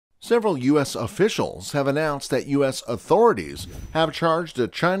Several U.S. officials have announced that U.S. authorities have charged a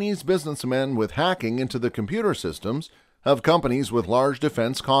Chinese businessman with hacking into the computer systems of companies with large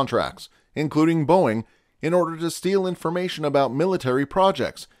defense contracts, including Boeing, in order to steal information about military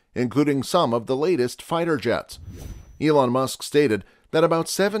projects, including some of the latest fighter jets. Elon Musk stated that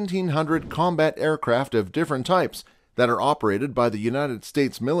about 1,700 combat aircraft of different types that are operated by the United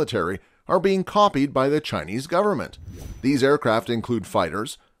States military are being copied by the Chinese government. These aircraft include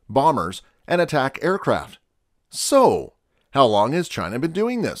fighters, bombers, and attack aircraft. So, how long has China been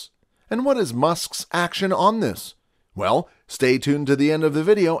doing this? And what is Musk's action on this? Well, stay tuned to the end of the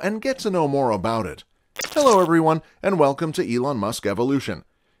video and get to know more about it. Hello everyone, and welcome to Elon Musk Evolution.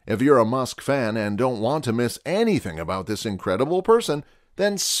 If you're a Musk fan and don't want to miss anything about this incredible person,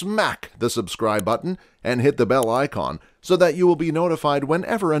 then smack the subscribe button and hit the bell icon so that you will be notified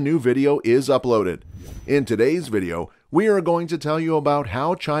whenever a new video is uploaded. In today's video, we are going to tell you about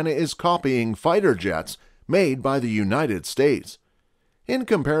how China is copying fighter jets made by the United States. In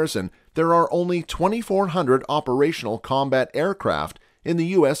comparison, there are only 2,400 operational combat aircraft in the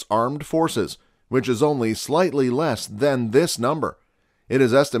U.S. Armed Forces, which is only slightly less than this number. It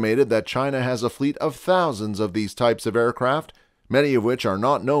is estimated that China has a fleet of thousands of these types of aircraft, many of which are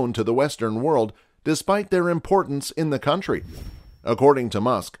not known to the Western world despite their importance in the country. According to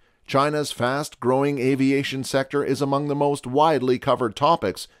Musk, China's fast-growing aviation sector is among the most widely covered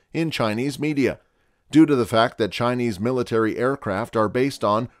topics in Chinese media, due to the fact that Chinese military aircraft are based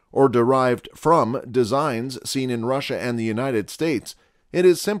on or derived from designs seen in Russia and the United States. It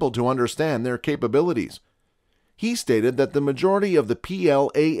is simple to understand their capabilities. He stated that the majority of the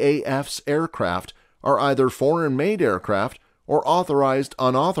PLAAF's aircraft are either foreign-made aircraft or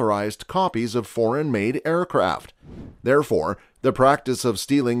unauthorized copies of foreign-made aircraft. Therefore, the practice of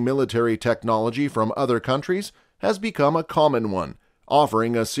stealing military technology from other countries has become a common one,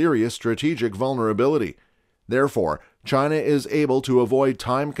 offering a serious strategic vulnerability. Therefore, China is able to avoid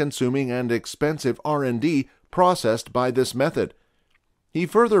time-consuming and expensive R&D processed by this method. He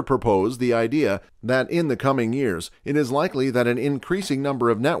further proposed the idea that in the coming years, it is likely that an increasing number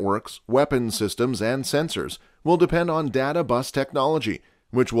of networks, weapon systems, and sensors will depend on data bus technology,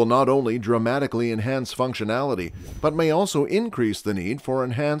 which will not only dramatically enhance functionality, but may also increase the need for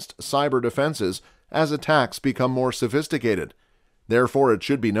enhanced cyber defenses as attacks become more sophisticated. Therefore, it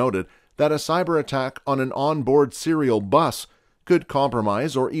should be noted that a cyber attack on an onboard serial bus could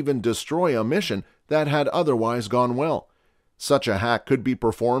compromise or even destroy a mission that had otherwise gone well. Such a hack could be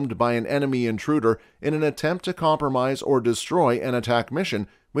performed by an enemy intruder in an attempt to compromise or destroy an attack mission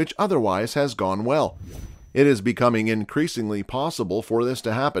which otherwise has gone well. It is becoming increasingly possible for this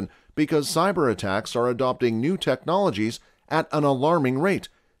to happen because cyber attacks are adopting new technologies at an alarming rate,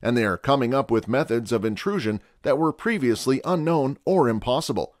 and they are coming up with methods of intrusion that were previously unknown or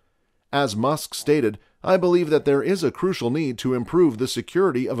impossible. As Musk stated, I believe that there is a crucial need to improve the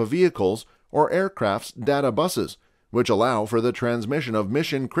security of a vehicle's or aircraft's data buses, which allow for the transmission of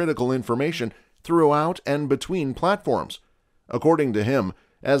mission-critical information throughout and between platforms. According to him,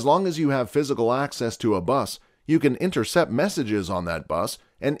 as long as you have physical access to a bus, you can intercept messages on that bus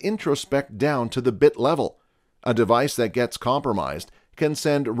and introspect down to the bit level. A device that gets compromised can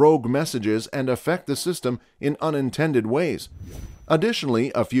send rogue messages and affect the system in unintended ways.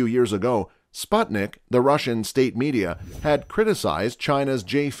 Additionally, a few years ago, Sputnik, the Russian state media, had criticized China's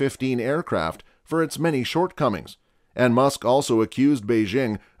J-15 aircraft for its many shortcomings. And Musk also accused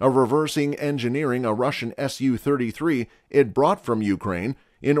Beijing of reversing engineering a Russian Su-33 it brought from Ukraine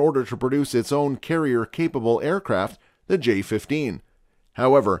in order to produce its own carrier-capable aircraft, the J-15.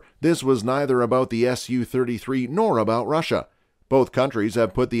 However, this was neither about the Su-33 nor about Russia. Both countries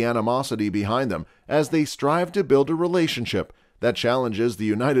have put the animosity behind them as they strive to build a relationship that challenges the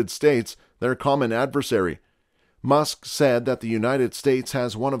United States, their common adversary. Musk said that the United States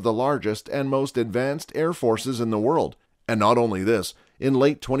has one of the largest and most advanced air forces in the world. And not only this, in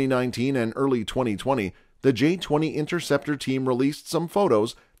late 2019 and early 2020, the J-20 Interceptor team released some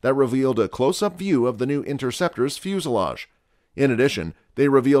photos that revealed a close-up view of the new Interceptor's fuselage. In addition, they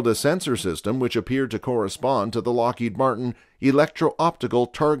revealed a sensor system which appeared to correspond to the Lockheed Martin electro-optical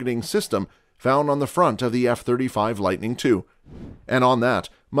targeting system found on the front of the F-35 Lightning II. And on that,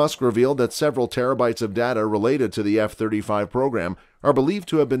 Musk revealed that several terabytes of data related to the F-35 program are believed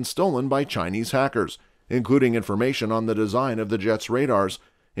to have been stolen by Chinese hackers, including information on the design of the jet's radars,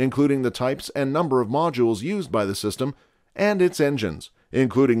 including the types and number of modules used by the system, and its engines,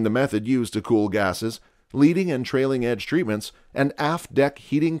 including the method used to cool gases, leading and trailing edge treatments, and aft deck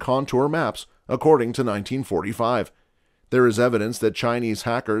heating contour maps, according to 1945. There is evidence that Chinese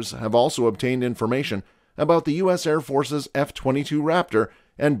hackers have also obtained information about the U.S. Air Force's F-22 Raptor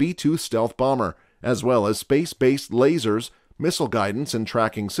and B-2 stealth bomber, as well as space-based lasers, missile guidance and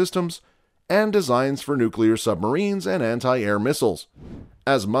tracking systems, and designs for nuclear submarines and anti-air missiles.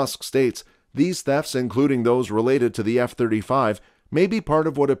 As Musk states, these thefts, including those related to the F-35, may be part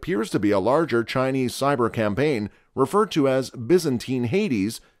of what appears to be a larger Chinese cyber campaign referred to as Byzantine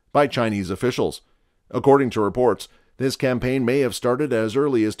Hades by Chinese officials. According to reports, this campaign may have started as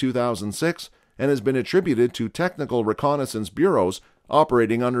early as 2006 and has been attributed to technical reconnaissance bureaus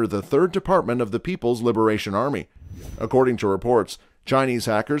operating under the 3rd Department of the People's Liberation Army. According to reports, Chinese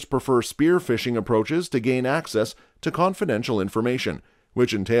hackers prefer spear phishing approaches to gain access to confidential information,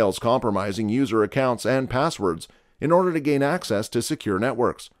 which entails compromising user accounts and passwords in order to gain access to secure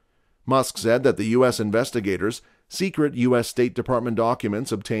networks. Musk said that the U.S. investigators' secret U.S. State Department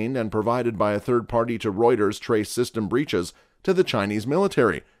documents obtained and provided by a third party to Reuters trace system breaches to the Chinese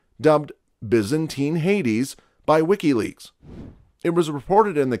military, dubbed Byzantine Hades by WikiLeaks. It was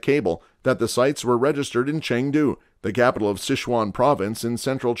reported in the cable that the sites were registered in Chengdu, the capital of Sichuan province in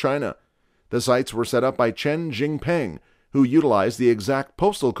central China. The sites were set up by Chen Jingpeng, who utilized the exact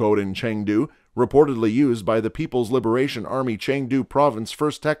postal code in Chengdu reportedly used by the People's Liberation Army Chengdu Province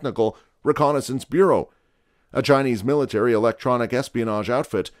 1st Technical Reconnaissance Bureau, a Chinese military electronic espionage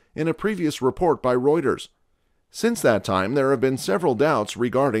outfit, in a previous report by Reuters. Since that time, there have been several doubts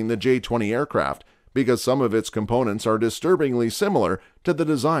regarding the J-20 aircraft, because some of its components are disturbingly similar to the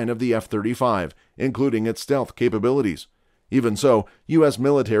design of the F-35, including its stealth capabilities. Even so, U.S.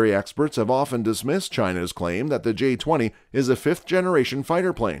 military experts have often dismissed China's claim that the J-20 is a 5th-generation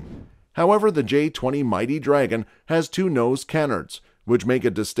fighter plane. However, the J-20 Mighty Dragon has 2 nose canards, which make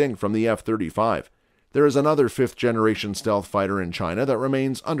it distinct from the F-35. There is another 5th-generation stealth fighter in China that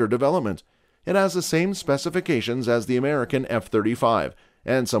remains under development. It has the same specifications as the American F-35,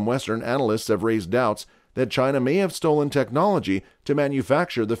 and some Western analysts have raised doubts that China may have stolen technology to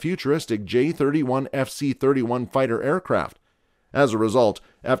manufacture the futuristic J-31 FC-31 fighter aircraft. As a result,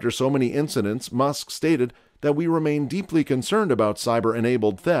 after so many incidents, Musk stated that we remain deeply concerned about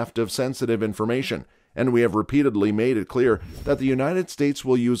cyber-enabled theft of sensitive information, and we have repeatedly made it clear that the United States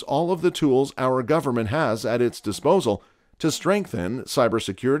will use all of the tools our government has at its disposal to strengthen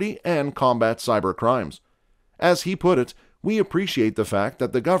cybersecurity and combat cyber crimes. As he put it, we appreciate the fact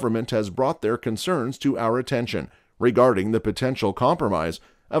that the government has brought their concerns to our attention regarding the potential compromise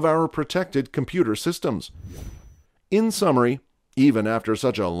of our protected computer systems. In summary, even after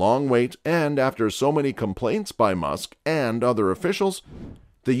such a long wait and after so many complaints by Musk and other officials,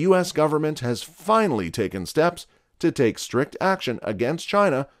 the U.S. government has finally taken steps to take strict action against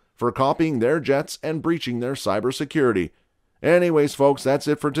China for copying their jets and breaching their cybersecurity. Anyways, folks, that's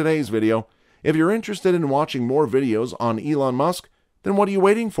it for today's video. If you're interested in watching more videos on Elon Musk, then what are you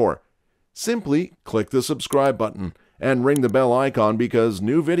waiting for? Simply click the subscribe button and ring the bell icon because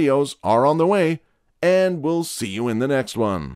new videos are on the way, and we'll see you in the next one.